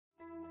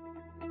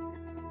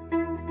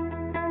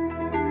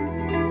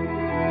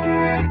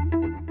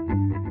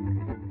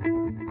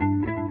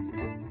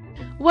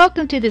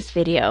Welcome to this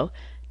video.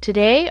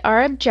 Today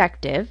our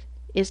objective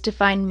is to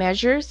find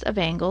measures of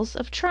angles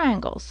of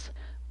triangles.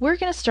 We're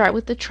going to start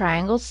with the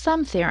triangle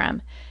sum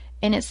theorem,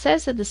 and it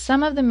says that the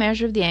sum of the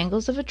measure of the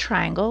angles of a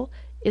triangle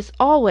is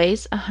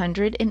always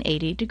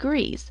 180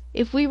 degrees.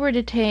 If we were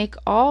to take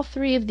all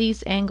three of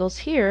these angles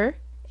here,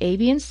 A,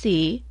 B, and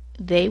C,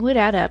 they would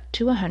add up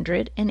to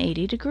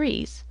 180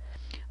 degrees.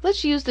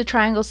 Let's use the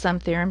triangle sum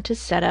theorem to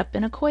set up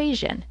an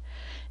equation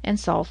and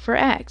solve for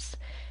x.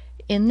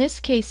 In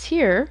this case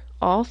here,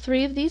 all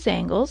three of these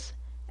angles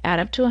add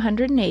up to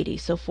 180.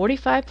 So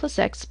 45 plus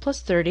x plus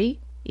 30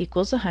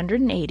 equals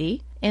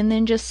 180. And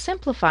then just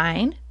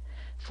simplifying,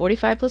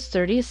 45 plus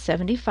 30 is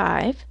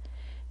 75.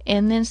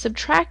 And then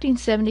subtracting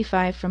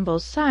 75 from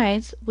both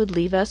sides would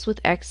leave us with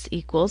x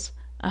equals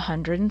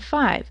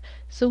 105.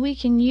 So we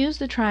can use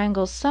the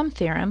triangle sum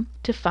theorem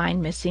to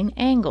find missing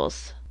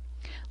angles.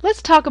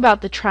 Let's talk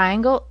about the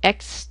triangle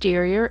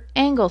exterior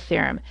angle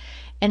theorem.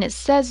 And it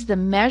says the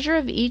measure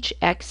of each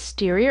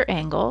exterior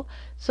angle.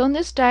 So in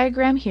this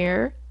diagram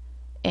here,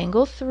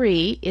 angle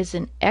 3 is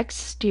an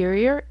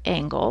exterior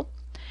angle,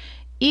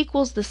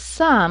 equals the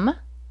sum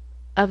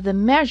of the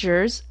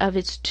measures of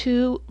its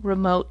two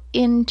remote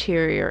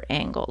interior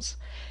angles.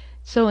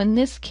 So in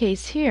this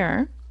case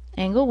here,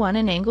 angle 1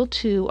 and angle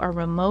 2 are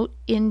remote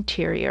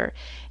interior.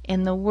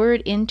 And the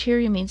word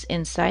interior means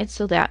inside,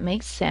 so that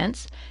makes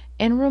sense.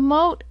 And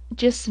remote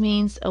just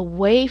means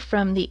away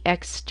from the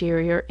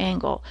exterior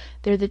angle.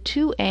 They're the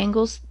two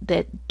angles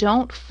that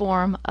don't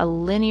form a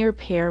linear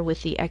pair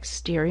with the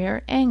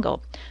exterior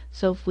angle.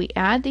 So if we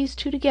add these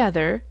two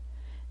together,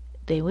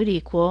 they would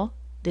equal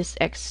this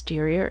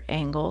exterior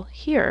angle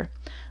here.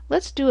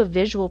 Let's do a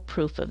visual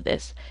proof of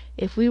this.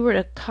 If we were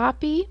to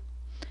copy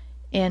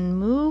and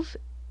move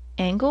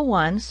angle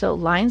 1 so it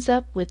lines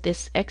up with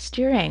this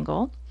exterior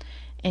angle,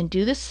 and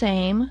do the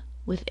same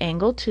with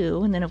angle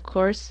 2, and then of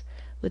course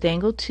with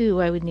angle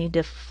 2 I would need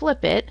to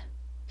flip it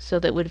so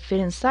that it would fit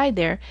inside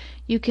there,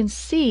 you can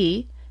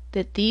see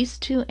that these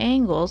two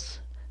angles,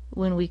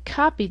 when we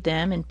copied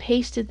them and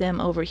pasted them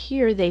over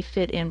here, they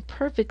fit in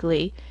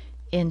perfectly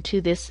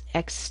into this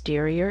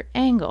exterior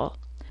angle.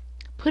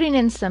 Putting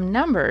in some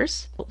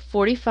numbers,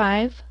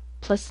 45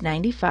 plus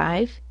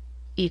 95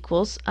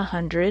 equals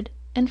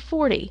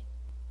 140.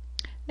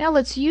 Now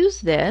let's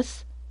use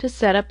this to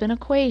set up an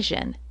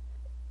equation.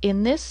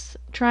 In this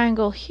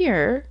triangle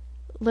here,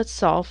 let's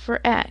solve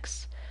for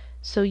x.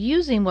 So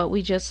using what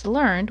we just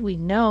learned, we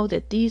know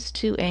that these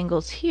two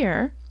angles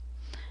here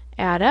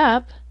add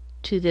up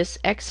to this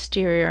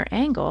exterior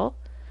angle.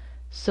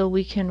 So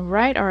we can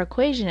write our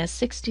equation as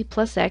 60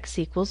 plus x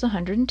equals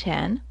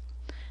 110,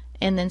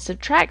 and then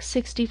subtract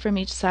 60 from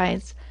each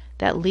side.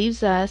 That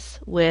leaves us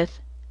with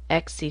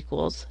x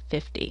equals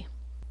 50.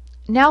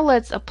 Now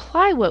let's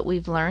apply what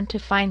we've learned to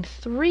find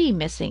three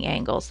missing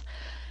angles.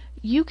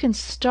 You can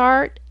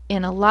start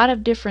in a lot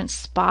of different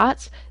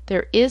spots.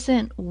 There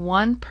isn't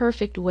one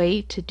perfect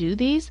way to do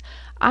these.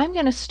 I'm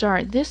going to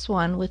start this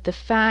one with the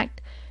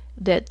fact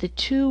that the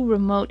two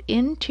remote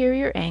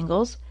interior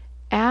angles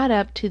add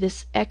up to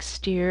this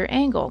exterior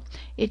angle.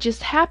 It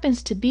just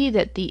happens to be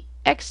that the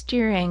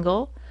exterior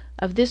angle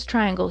of this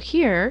triangle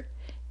here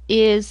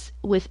is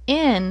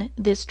within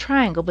this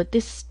triangle, but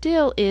this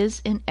still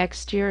is an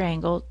exterior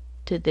angle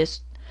to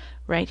this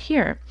right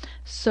here.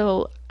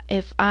 So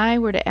if I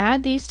were to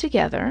add these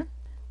together,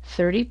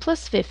 30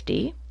 plus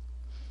 50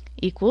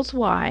 equals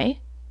y,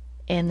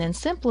 and then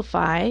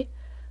simplify,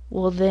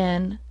 well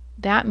then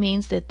that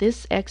means that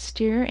this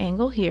exterior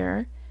angle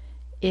here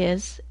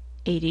is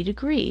 80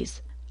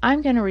 degrees.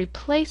 I'm going to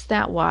replace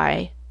that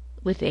y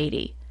with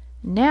 80.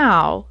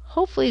 Now,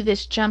 hopefully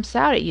this jumps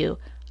out at you.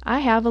 I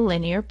have a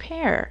linear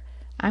pair.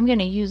 I'm going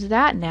to use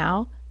that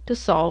now to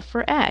solve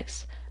for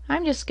x.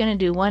 I'm just going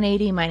to do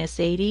 180 minus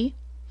 80,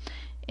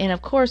 and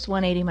of course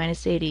 180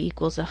 minus 80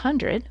 equals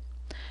 100.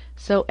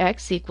 So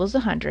x equals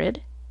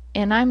 100,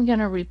 and I'm going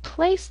to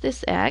replace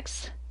this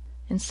x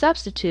and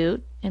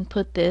substitute and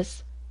put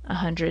this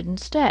 100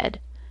 instead.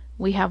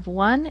 We have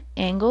one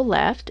angle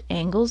left,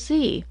 angle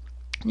z.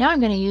 Now I'm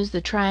going to use the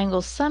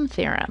triangle sum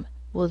theorem.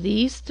 Well,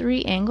 these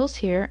three angles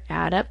here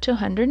add up to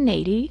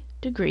 180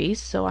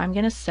 degrees, so I'm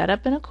going to set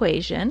up an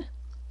equation.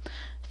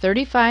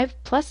 35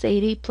 plus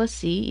 80 plus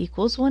c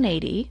equals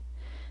 180,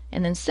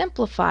 and then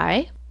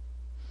simplify.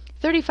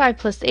 35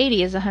 plus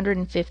 80 is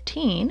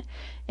 115,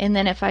 and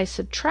then if I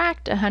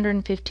subtract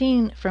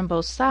 115 from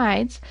both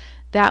sides,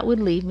 that would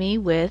leave me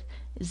with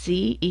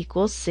z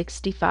equals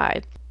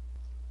 65.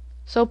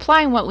 So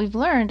applying what we've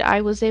learned, I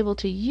was able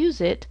to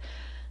use it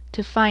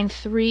to find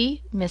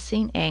three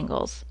missing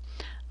angles.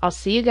 I'll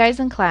see you guys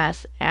in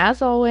class.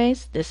 As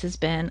always, this has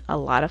been a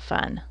lot of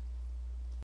fun.